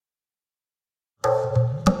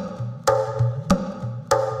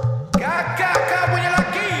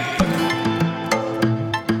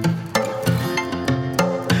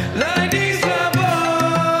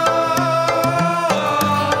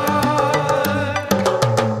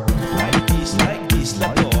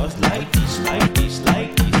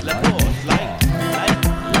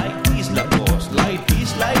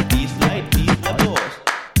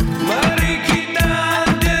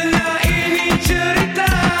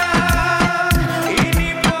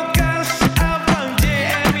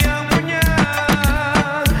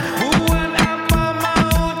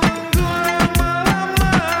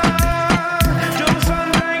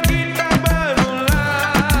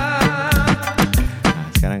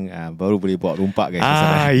baru boleh bawa rompak guys.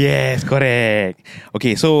 Yes, correct.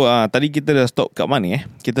 Okay, so tadi kita dah stop kat mana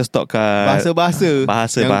Kita stop kat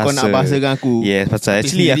Bahasa yang kau nak bahasakan aku. Yes, pasal tapi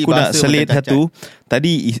actually aku nak selit macam satu.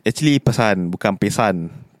 Tadi actually pesan, bukan pesan.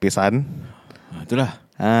 Itulah.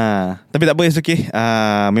 Tapi tak apa, it's okay.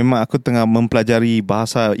 Memang aku tengah mempelajari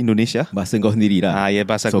bahasa Indonesia. Bahasa kau sendiri lah. Ya,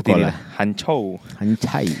 bahasa aku sendiri lah.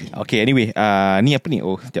 Hancai. Okay, anyway, ni apa ni?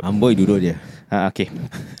 Oh, sekejap. Amboi duduk dia. Okay.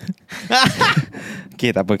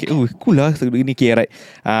 Okay, tak apa. Okay. Cool lah ni. Okay, right.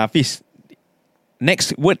 Fiz,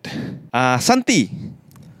 next word. Santi.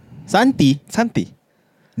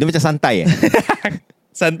 Dia macam santai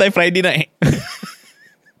Santai Friday night.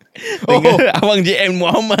 Dengan Abang JM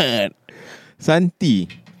Muhammad. Santi.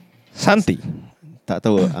 Tak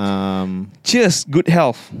tahu. Cheers, good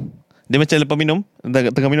health. Dia macam lepas minum,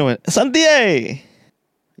 tengah minum, Santi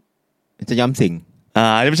Macam Yamsing.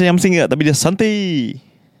 Dia macam Yamsing ke, tapi dia Santi.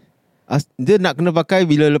 Dia nak kena pakai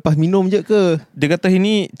bila lepas minum je ke? Dia kata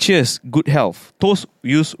ini cheers, good health. Toast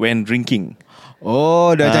used when drinking.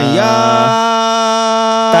 Oh, dia macam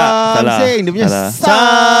tak, salah. Dia punya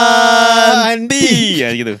Santi.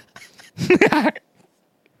 Gitu.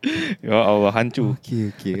 Ya Allah, hancu.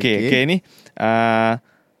 Okay, ni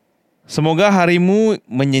semoga harimu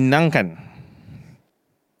menyenangkan.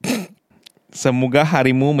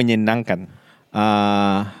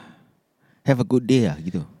 Have a good day lah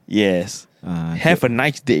gitu. Yes. Have a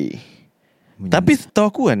nice day. Tapi tahu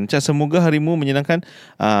aku kan, macam semoga harimu menyenangkan,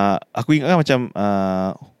 aku ingat macam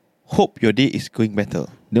hope your day is going better.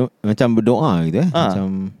 Dia macam berdoa gitu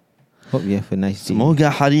macam hope you have a nice day.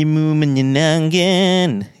 Semoga harimu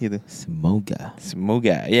menyenangkan gitu. Semoga.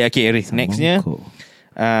 Yeah, okay, nextnya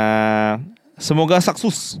semoga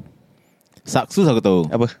sukses. Sukses aku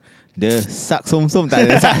tahu. Apa? The som-som tak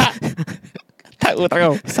ada. Tak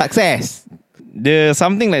tahu. Success. The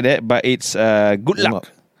something like that, but it's good luck.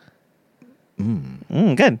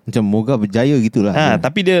 Kan? Macam moga berjaya gitulah.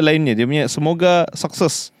 Tapi dia lainnya. Dia punya semoga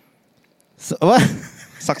sukses. Apa?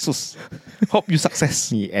 Sukses. Hope you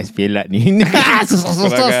success. Ni pelat ni.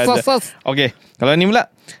 Okay, kalau ni pula,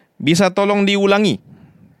 bisa tolong diulangi.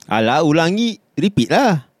 Alah, ulangi. Repeat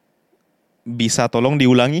lah. Bisa tolong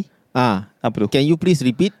diulangi. Apa tu? Can you please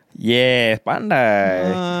repeat? Yes,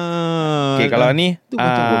 pandai. Okay, kalau ni tu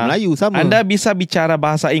macam orang Melayu sama. Anda bisa bicara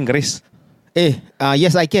bahasa Inggeris?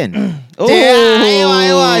 Yes I can. Wow.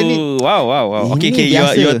 Okay,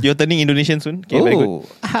 you're turning Indonesian soon. Okay, very good.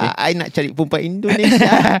 I nak cari perempuan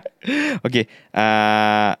Indonesia. Okay,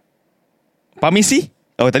 permisi.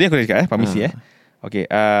 Tadi aku dah cakap permisi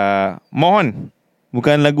Okay, mohon.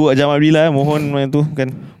 Bukan lagu Jamal Abdillah. Mohon tu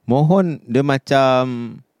kan. Mohon dia macam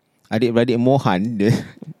adik-beradik Mohan dia.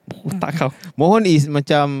 Tak kau. Mohon is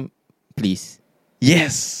macam please.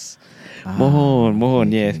 Yes. Mohon.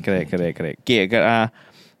 Yes, correct. Okay,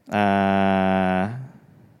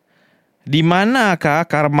 di manakah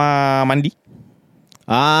Karma mandi?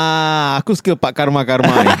 Aku suka Pak Karma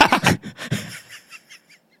ni.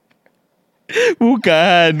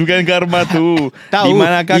 Bukan Karma tu. Di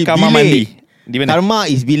manakah Karma mandi? Di mana? Karma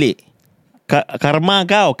is bilik. Karma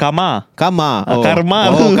kau, Kama. Karma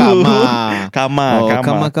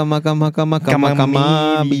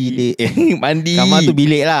bilik. Mandi. Kama tu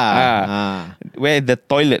bilik lah. Where the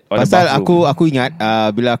toilet or pasal the bathroom. aku ingat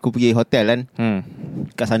bila aku pergi hotel kan,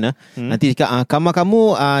 kat sana, nanti cakap kamar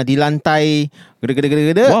kamu di lantai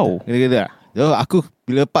gede-gede. Wow. Gede-gede. So aku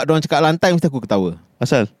bila pak diorang cakap lantai mesti aku ketawa.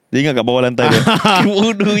 Asal dia ingat kat bawah lantai dia.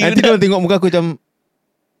 Nanti diorang tengok muka aku macam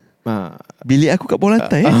bilik aku kat bawah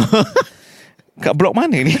lantai. Kat blok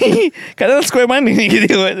mana ni? Kat dalam square mana ni?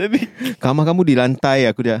 Kamar kamu di lantai.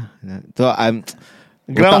 Aku dah so,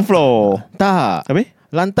 ground floor. Tak. Habis?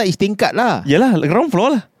 Lantai is tingkat lah. Yalah, ground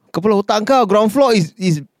floor lah. Kepala otak kau. Ground floor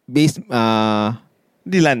is base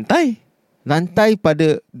di lantai. Lantai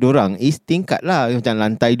pada dorang is tingkat lah. Macam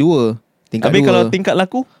lantai 2. Tingkat 2. Habis kalau tingkat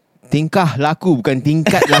laku? Tingkah laku, bukan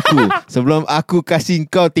tingkat laku. Sebelum aku kasih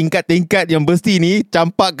kau tingkat-tingkat yang besi ni,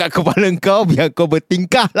 campak kat kepala kau biar kau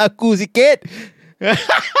bertingkah laku sikit.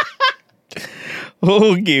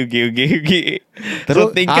 Okay.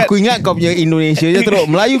 Terus tingkat. Aku ingat kau punya Indonesia je teruk.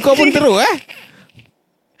 Melayu kau pun teruk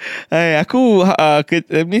aku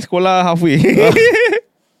ni sekolah halfway.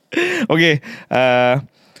 Okay,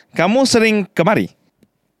 kamu sering kemari?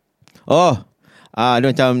 Dia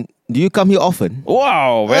macam, do you come here often?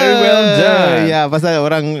 Wow, very well done. Ya, pasal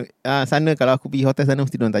orang sana, kalau aku pergi hotel sana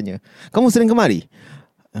mesti diorang tanya, kamu sering kemari?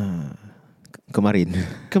 Kemarin.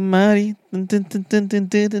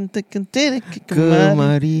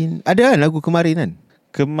 Ada kan lagu kemarin kan?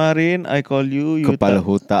 Kemarin I call you Kepala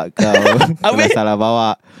otak kau. Kalau salah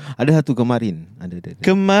bawa. Ada satu kemarin. Ada.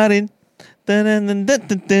 Kemarin Tak.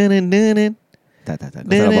 Kau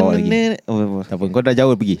salah bawa lagi. Tak apa, kau dah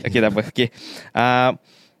jauh pergi. Okay, tak apa. Okay.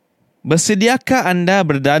 Bersediakah anda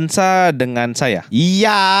berdansa dengan saya?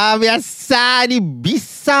 Ya, biasa ni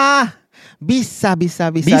bisa. Bisa Bisa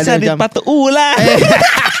dia dia patut lah.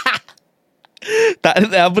 Tak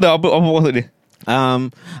apa maksud dia?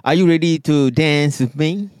 Are you ready to dance with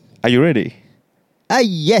me? Are you ready?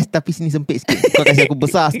 Yes, tapi sini sempit sikit. Kau kasih aku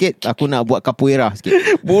besar sikit. Aku nak buat capoeira sikit.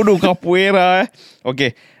 Bodoh capoeira.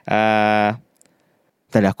 Okay.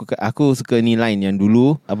 Tadi aku suka ni line yang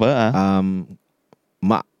dulu. Apa?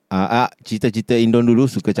 Mak cerita-cerita Indon dulu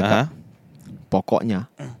suka cakap.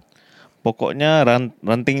 Pokoknya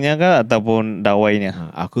rantingnya kah ataupun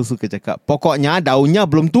dawainya? Aku suka cakap pokoknya daunnya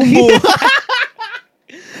belum tumbuh.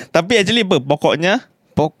 Tapi actually apa? Pokoknya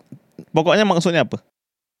maksudnya apa?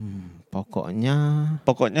 Pokoknya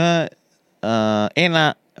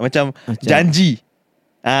enak. Macam janji.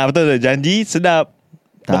 Betul. Janji sedap.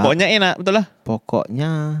 Tak. Pokoknya enak. Betul lah.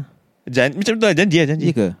 Pokoknya Macam betul lah. Janji lah. Janji.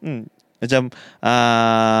 Ya ke? Macam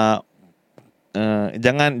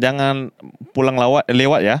jangan pulang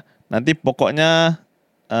lewat ya. Nanti pokoknya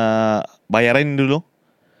bayarin dulu.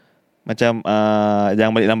 Macam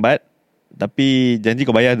jangan balik lambat. Tapi janji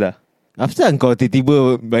kau bayar dah. Apasal kau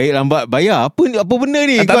tiba-tiba balik lambat bayar? Apa benda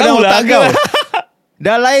ni? Tak Kau dah tahulah, otak kau.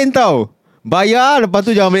 Dah lain tau. Bayar lepas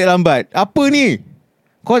tu jangan balik lambat. Apa ni?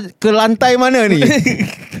 Kau ke lantai mana ni?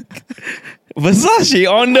 Besar shit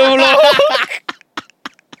on the floor.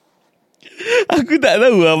 Aku tak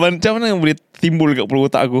tahu lah macam mana boleh timbul kat kepala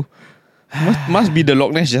otak aku. Must be the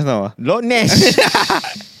Loch Ness just now. Loch Ness.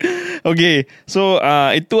 Okay. So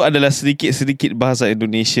itu adalah sedikit-sedikit bahasa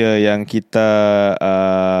Indonesia yang kita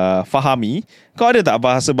fahami. Kau ada tak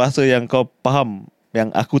bahasa-bahasa yang kau faham, yang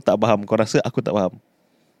aku tak faham? Kau rasa aku tak faham?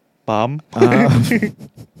 Faham?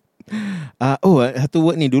 Satu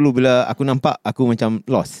word ni dulu bila aku nampak aku macam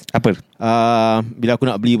lost. Apa? Bila aku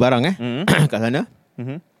nak beli barang kat sana.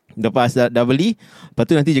 Lepas dah beli, lepas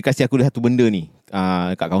tu nanti dia kasih aku satu benda ni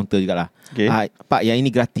kat kaunter jugalah. Okay. Pak, yang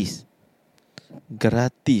ini gratis.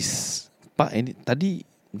 Gratis. Pak, ini tadi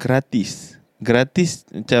gratis. Gratis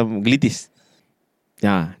macam gelitis.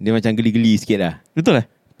 Ya, dia macam geli-geli sikit lah. Betul lah?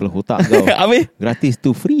 Peluh otak kau. Habis? Gratis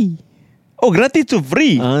tu free. Oh, gratis tu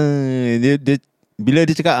free? Dia bila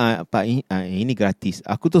dia cakap Pak, ini gratis.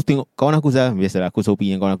 Aku terus tengok kawan aku sah. Biasalah aku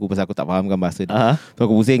sopi dengan kawan aku pasal aku tak fahamkan bahasa dia. So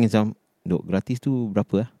aku pusing macam, dok, gratis tu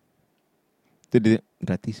berapa lah? Tu dia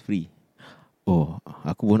gratis free. Oh,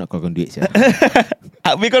 aku pun nak keluarkan duit siapa.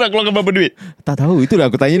 Habis kau nak keluarkan berapa duit? Tak tahu, itulah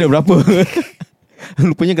aku tanya dia berapa.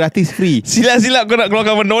 Rupanya gratis free. Silap-silap kau nak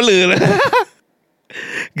keluarkan $1 lah.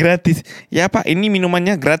 Gratis. Ya Pak, ini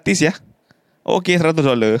minumannya gratis ya. Okay, $100.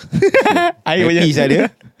 Air banyak. Happy saya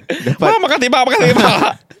dapat. Makasih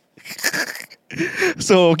Pak.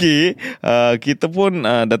 So okay, kita pun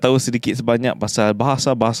dah tahu sedikit sebanyak pasal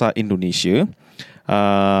bahasa-bahasa Indonesia.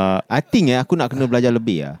 I think aku nak kena belajar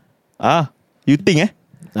lebih lah. You think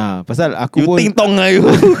pasal aku you pun think tong lah you.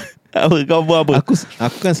 Kau buat apa?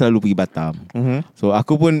 Aku kan selalu pergi Batam. So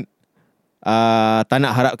aku pun tak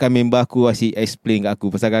nak harapkan member aku asyik explain kat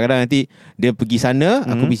aku. Pasal kadang-kadang nanti dia pergi sana,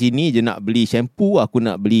 aku pergi sini, dia nak beli shampoo, aku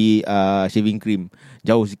nak beli shaving cream.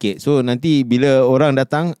 Jauh sikit. So nanti bila orang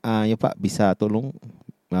datang, ya Pak, bisa tolong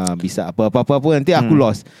bisa apa-apa nanti aku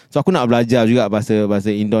lost. So aku nak belajar juga bahasa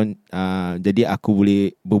Indon. Jadi aku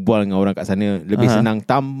boleh berbual dengan orang kat sana lebih senang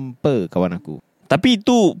tanpa kawan aku. Tapi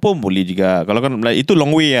itu pun boleh juga. Kalau kau nak belajar, itu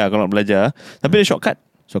long way lah kalau nak belajar. Tapi ada shortcut.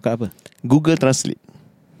 Shortcut apa? Google Translate.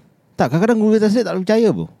 Tak, kadang-kadang Google Translate tak boleh percaya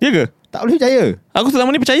pun. Ya ke? Tak boleh percaya. Aku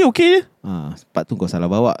selama ni percaya okey je. Sebab tu kau salah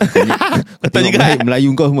bawa. Kau tengok tengok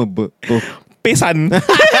Melayu kau semua pesan.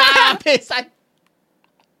 pesan.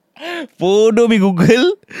 Bodoh ni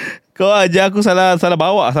Google. Kau ajar aku salah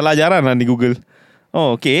bawa, salah ajaran lah di Google.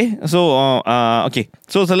 Oh, okay. So, okay.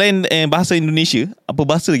 So, selain bahasa Indonesia, apa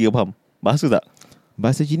bahasa lagi kau faham? Bahasa tak?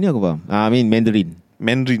 Bahasa Cina aku faham. Mandarin.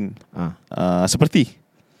 Mandarin. Seperti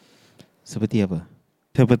apa?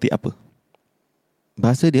 Seperti apa?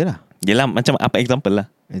 Bahasa dia lah. Yelah, macam apa example lah?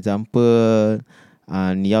 Example,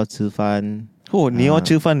 你要吃饭. Oh, 你要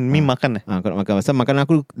吃饭 mi makan. Kau nak makan. Pasal makanan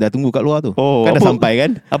aku dah tunggu kat luar tu. Oh, kan dah sampai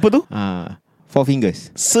kan? Apa tu? 4 fingers.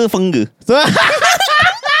 Sefengga.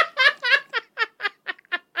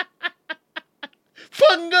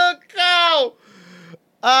 Fengga kau.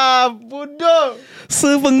 Bodoh.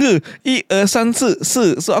 Sefengga. 1 2 3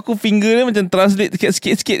 4 So aku finger dia macam translate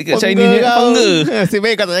sikit-sikit dekat Chinese ni. Fengga.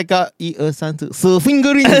 Sebaik kau tak cakap 1 2 3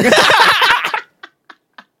 Sefingering.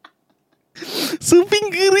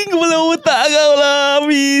 Sefingering kepala otak kau lah,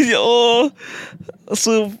 habis. Ya Allah.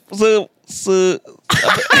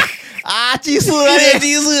 Cisu.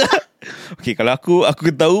 Cisu. Okay, kalau aku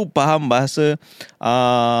tahu faham bahasa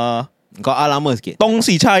Kau lama sikit. Tong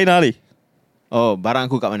si chai nali. Oh,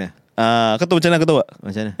 barang aku kat mana? Kau tahu macam mana kau tahu tak?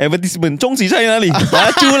 Macam mana? Advertisement 中洗菜哪里？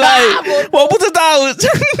出来，我不知道。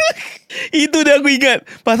Itu dia aku ingat.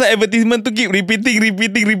 Pasal advertisement tu keep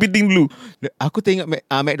repeating dulu. Aku teringat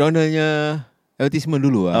McDonald's-nya advertisement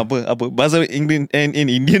dulu lah. Apa? Bahasa Indian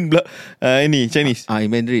Indian pula. Ini Chinese. In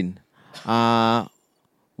Mandarin.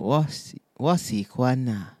 我喜欢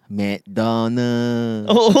McDonald.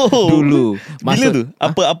 Dulu. Bila tu?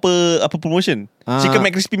 Apa promotion? Chicken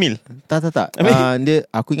McCrispy meal. Tak. Dia,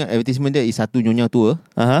 aku ingat advertisement dia is satu nyonya tua.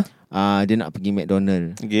 Dia nak pergi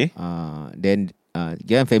McDonald. Okay. Then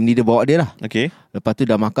dia family dia bawa dia lah. Okay. Lepas tu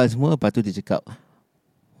dah makan semua. Lepas tu dia cakap,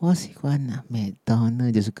 我喜欢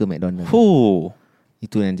McDonald. Dia suka McDonald.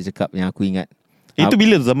 Itu yang dia cakap, yang aku ingat. Itu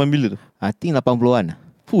bila tu? Zaman bila tu? I think 80-an.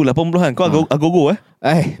 80-an. Kau agogo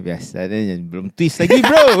Biasa. Belum twist lagi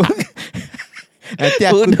bro. Nanti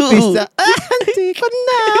aku twist lah. Nanti kau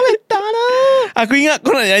nak McDonald. Aku ingat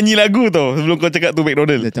kau nak nyanyi lagu tau sebelum kau cakap tu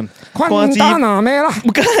McDonald. Macam Kuantana merah.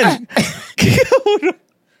 Bukan.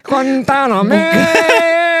 Kuantana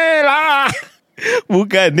merah.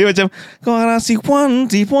 Bukan. Dia macam kau rasa puan.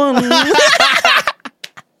 Si puan.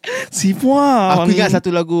 Aku ingat satu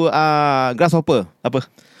lagu Grasshopper. Apa?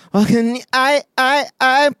 Makan ni ai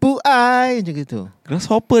macam gitu.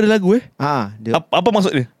 Grasshopper ada lagu dia Apa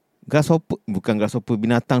maksud dia? Grasshopper, bukan Grasshopper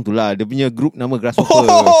binatang tu lah. Dia punya group nama Grasshopper.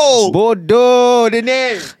 Bodoh dia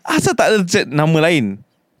ni. Asal tak ada nama lain?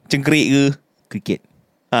 Cengkerik ke? Cricket.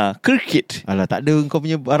 Cricket. Alah, tak ada kau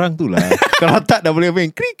punya barang tu lah. Kalau tak dah boleh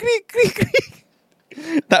main krik.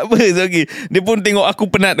 Tak apa, it's okay. Dia pun tengok aku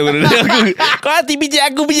penat tu. Kau hati biji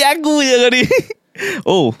aku je kau ni.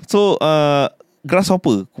 So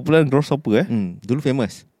Grasshopper. Kumpulan Grasshopper Dulu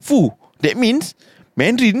famous. That means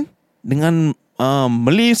Mandarin dengan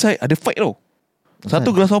Malay side ada fight tau. Satu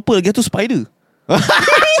Grasshopper, lagi satu spider.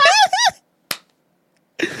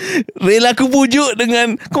 Rela aku pujuk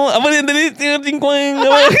dengan kau apa yang tadi tingkuang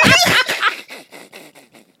apa?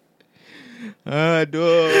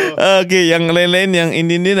 Aduh. Okay, yang lain-lain yang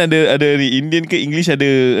Indian ada di Indian ke English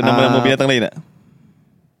ada nama-nama binatang lain tak?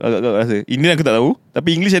 Agak rasa Indian aku tak tahu,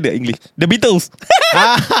 tapi English ada English. The Beatles.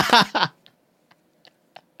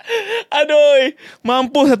 Aduh,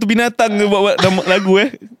 mampus satu binatang buat nama lagu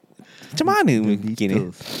Macam mana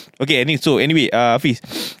mungkin Okay, anyway Hafiz,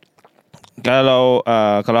 kalau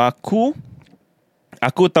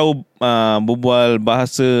aku tahu berbual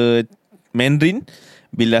bahasa Mandarin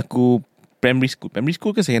bila aku primary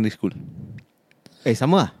school ke secondary school?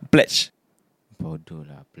 Sama lah. Pledge. Bodoh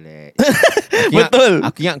lah, pledge. Betul.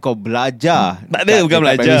 Aku ingat kau belajar. Tak ada, bukan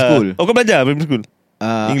belajar. Kau belajar primary school?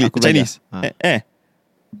 English, Chinese.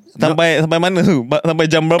 Sampai mana tu? Sampai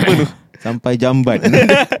jam berapa tu? Sampai jamban.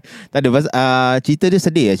 Tak ada. Cerita dia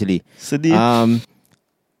sedih actually. Sedih.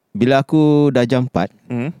 Bila aku darjah 4.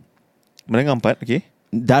 Menengah 4, okay.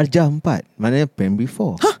 Darjah 4, maknanya primary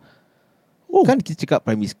 4. Kan kita cakap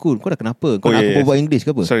primary school. Kau dah kenapa? Kau nak aku bawa English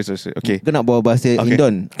ke apa? Sorry. Okay. Kau nak bawa bahasa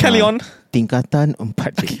Indon. Carry on. Tingkatan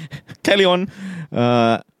 4. Carry on.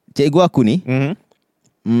 Cikgu aku ni,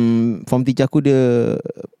 form teacher aku dia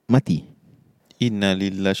mati.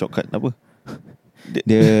 Innalillah, shortcut apa?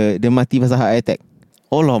 Dia mati pasal heart attack.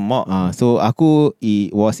 Oh lama. So aku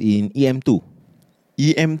was in EM2.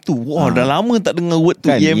 EM2. Wah, dah lama tak dengar word tu.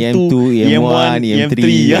 Kan, EM2, EM1, EM3.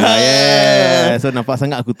 So nampak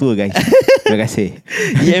sangat aku tua, guys. Terima kasih.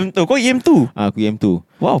 EM2. Kau EM2? Aku EM2.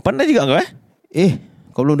 Wow, pandai juga kau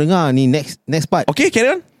kau belum dengar ni next part. Okay,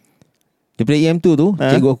 carry on. Daripada EM2 tu,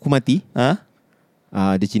 cikgu aku mati.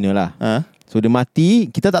 Dia Cina lah. So dia mati.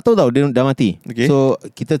 Kita tak tahu tau dia dah mati. Okay. So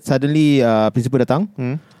kita suddenly principal datang.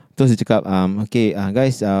 Terus dia cakap, okay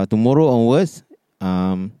guys, tomorrow onwards,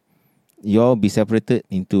 you'll be separated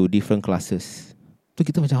into different classes. Tu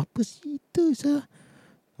kita macam apa sih itu sah?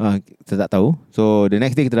 Kita tak tahu. So the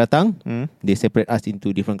next day kita datang, they separate us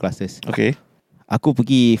into different classes. Okay. Aku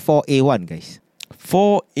pergi 4A1 guys.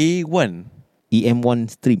 4A1 EM1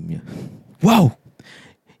 stream je. Wow.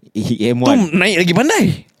 EM1 tu naik lagi pandai.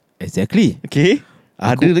 Exactly. Okay.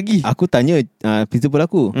 Ada lagi. Aku tanya principal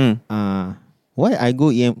aku, why I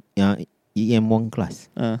go EM1 class?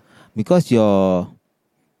 Because your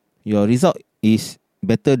result is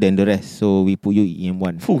better than the rest, so we put you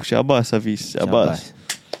EM1. Syabas Hafiz. Syabas.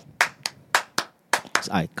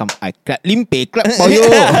 I clap. Limpe clap for you.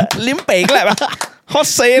 Limpe clap.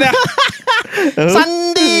 Hosei dah.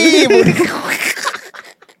 Sandi.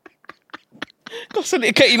 Kau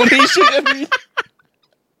selit kat Indonesia kan.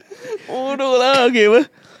 Bodoh lah. Okay apa?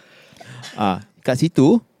 Kat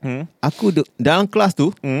situ, aku dalam kelas tu,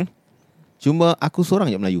 cuma aku seorang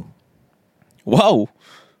je Melayu. Wow.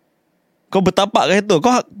 Kau bertapak kat situ.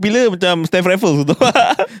 Kau bila macam Steph Raffles tu.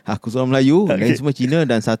 Aku seorang Melayu, Okay. lain semua Cina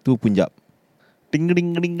dan satu Punjab. Ding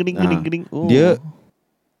ding ding ding Ah, ding ding. Oh. Dia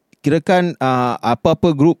kirakan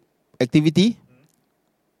apa-apa group aktiviti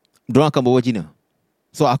diorang akan bawa Cina.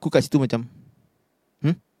 So aku kat situ macam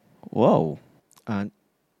Wow.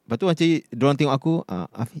 lepas tu macam diorang tengok aku,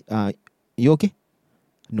 Afiq, you okay?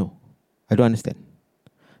 No, I don't understand.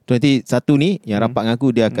 So nanti satu ni yang rapat dengan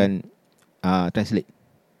aku, dia akan translate.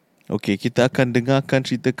 Okay, kita akan dengarkan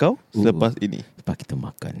cerita kau selepas ini. Lepas kita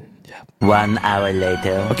makan. 1 hour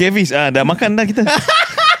later. Okay Hafiz, dah makan dah kita.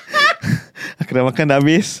 Aku dah makan dah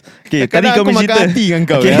habis. Okay, tadi Kadang-kadang kau aku punya makan cerita. hati dengan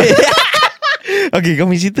kau, Okay. ya. Okay, kau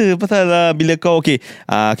punya cerita pasal bila kau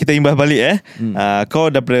kita imbas balik kau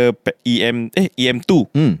daripada EM2.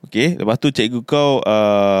 Okay, lepas tu cikgu kau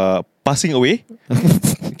passing away.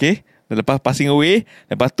 Okay. Lepas passing away,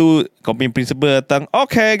 lepas tu kau punya principal datang,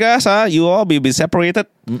 okay guys, you all be separated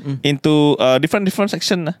into different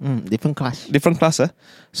section Different class. different class.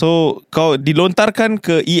 So kau dilontarkan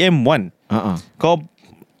ke EM1. Kau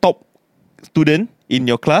top student in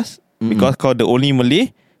your class because kau the only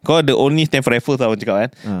Malay. Kau the only Stanford Raffles lah orang cakap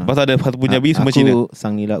kan. Lepas tu ada satu Punjabi, semua Cina. Aku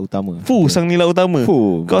sang nila utama. Sang nila utama.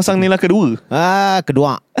 Kau sang nila kedua.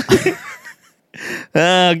 Kedua.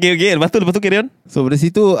 Okay. Lepas tu carry on. So dari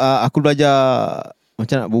situ aku belajar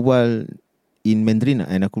macam nak berbual in Mandarin lah.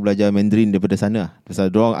 And aku belajar Mandarin daripada sana. Pasal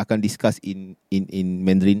diorang akan discuss in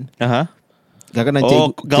Mandarin.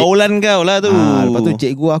 Kadang-kadang Gaulan kau lah tu. Lepas tu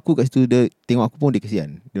cikgu aku kat situ, dia tengok aku pun dia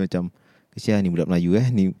kesian. Dia macam, kesian ni budak Melayu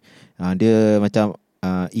ni. Dia macam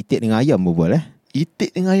itik dengan ayam berbual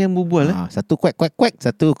Itik dengan ayam berbual Satu kuek,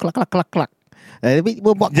 satu klak. Tapi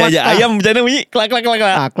berbual ayam macam mana bunyi? Klak.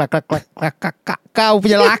 klak. Kau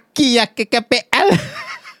punya laki ya KKPL.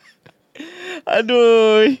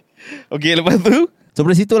 Aduh. Okay, lepas tu So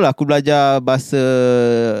dari situ lah aku belajar bahasa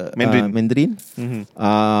Mandarin.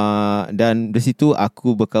 Dan dari situ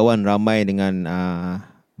aku berkawan ramai dengan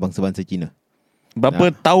bangsa-bangsa Cina.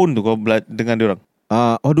 berapa tahun tu kau dengan diorang?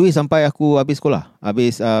 All the way sampai aku habis sekolah.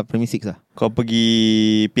 Habis primary 6 lah. Kau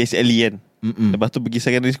pergi PSLE kan? Lepas tu pergi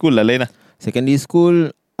secondary school lah, lain lah. Secondary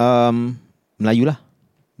school Melayu lah.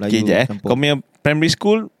 Melayu Okay, kau punya primary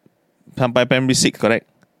school sampai primary 6, correct?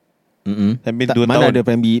 Sampai 2 mana tahun.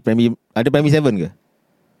 ada primary 7 ke?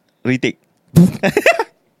 Retake.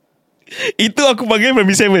 Itu aku panggil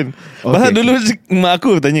primary 7. Pasal dulu mak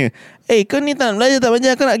aku tanya, kau ni tak belajar tak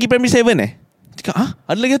belajar, kau nak pergi primary 7 Cakap,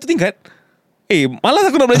 ada lagi satu tingkat? Malas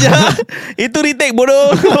aku nak belajar. Itu retake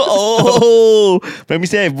bodoh. Primary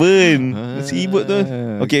 7. Sibuk tu.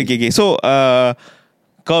 Okay. So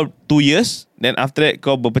kau 2 years, then after that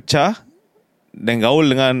kau berpecah dan gaul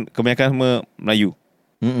dengan kebanyakan semua Melayu.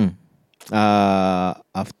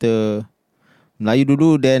 After Melayu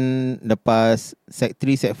dulu, then lepas Sec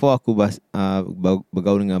 3, Sec 4 aku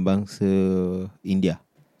bergaul dengan bangsa India.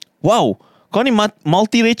 Wow, kau ni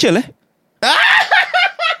multiracial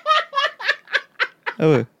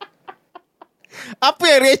Apa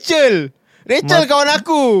yang Rachel? Rachel kawan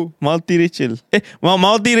aku. Multiracial.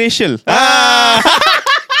 Multiracial.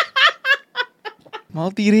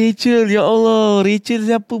 Multiracial, ya Allah. Rachel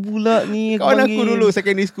siapa pula ni? Kawan aku dulu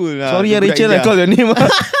secondary school. Sorry Rachel, I call your name.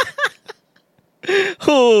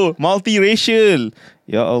 Multiracial.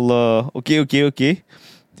 Ya Allah. Okay.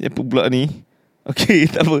 Siapa pula ni? Okay,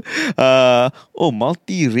 tak apa.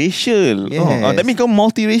 Multiracial. Yes. That means kau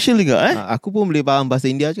multiracial juga Aku pun boleh faham bahasa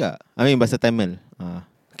India juga. Bahasa Tamil.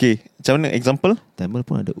 Okay, macam mana example? Tamil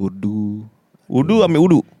pun ada Urdu. Urdu ambil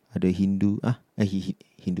Urdu. Ada Hindu.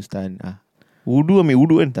 Hindustan. Urdu ambil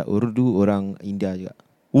Urdu kan? Tak, Urdu orang India juga.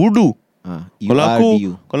 Urdu.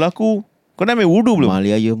 URDU. Kalau aku kau dah ambil Urdu belum?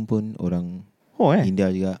 Malayam pun orang India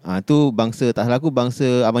juga. Tu bangsa, tak salah aku,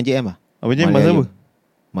 bangsa Abang JM lah. Abang JM bangsa apa?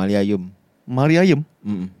 Malayam. Mariayam.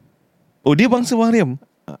 Oh, dia bangsa Mariam.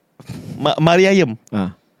 Mariayam.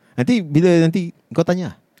 Nanti kau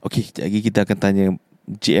tanya. Okey, sekejap lagi kita akan tanya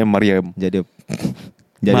JM Mariam. Jadi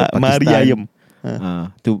Pakistan. Mariayam.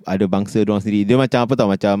 Tu ada bangsa diorang sendiri. Dia macam apa tau,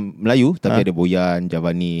 macam Melayu tapi ada Boyan,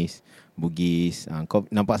 Javanese, Bugis. Kau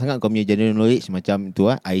nampak sangat kau punya general knowledge macam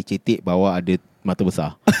tu air cetek bawah ada mata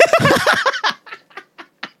besar.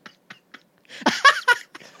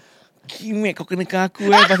 Kimek kau kenakan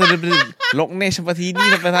aku pasal daripada Loch Ness sampai sini,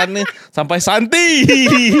 sampai sana, sampai Santi.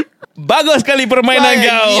 Bagus sekali permainan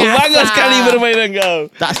kau. Bagus sekali permainan kau.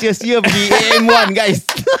 Tak sia-sia pergi AM1 guys.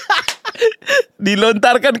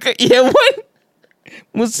 Dilontarkan ke EM1.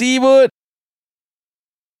 Musibut.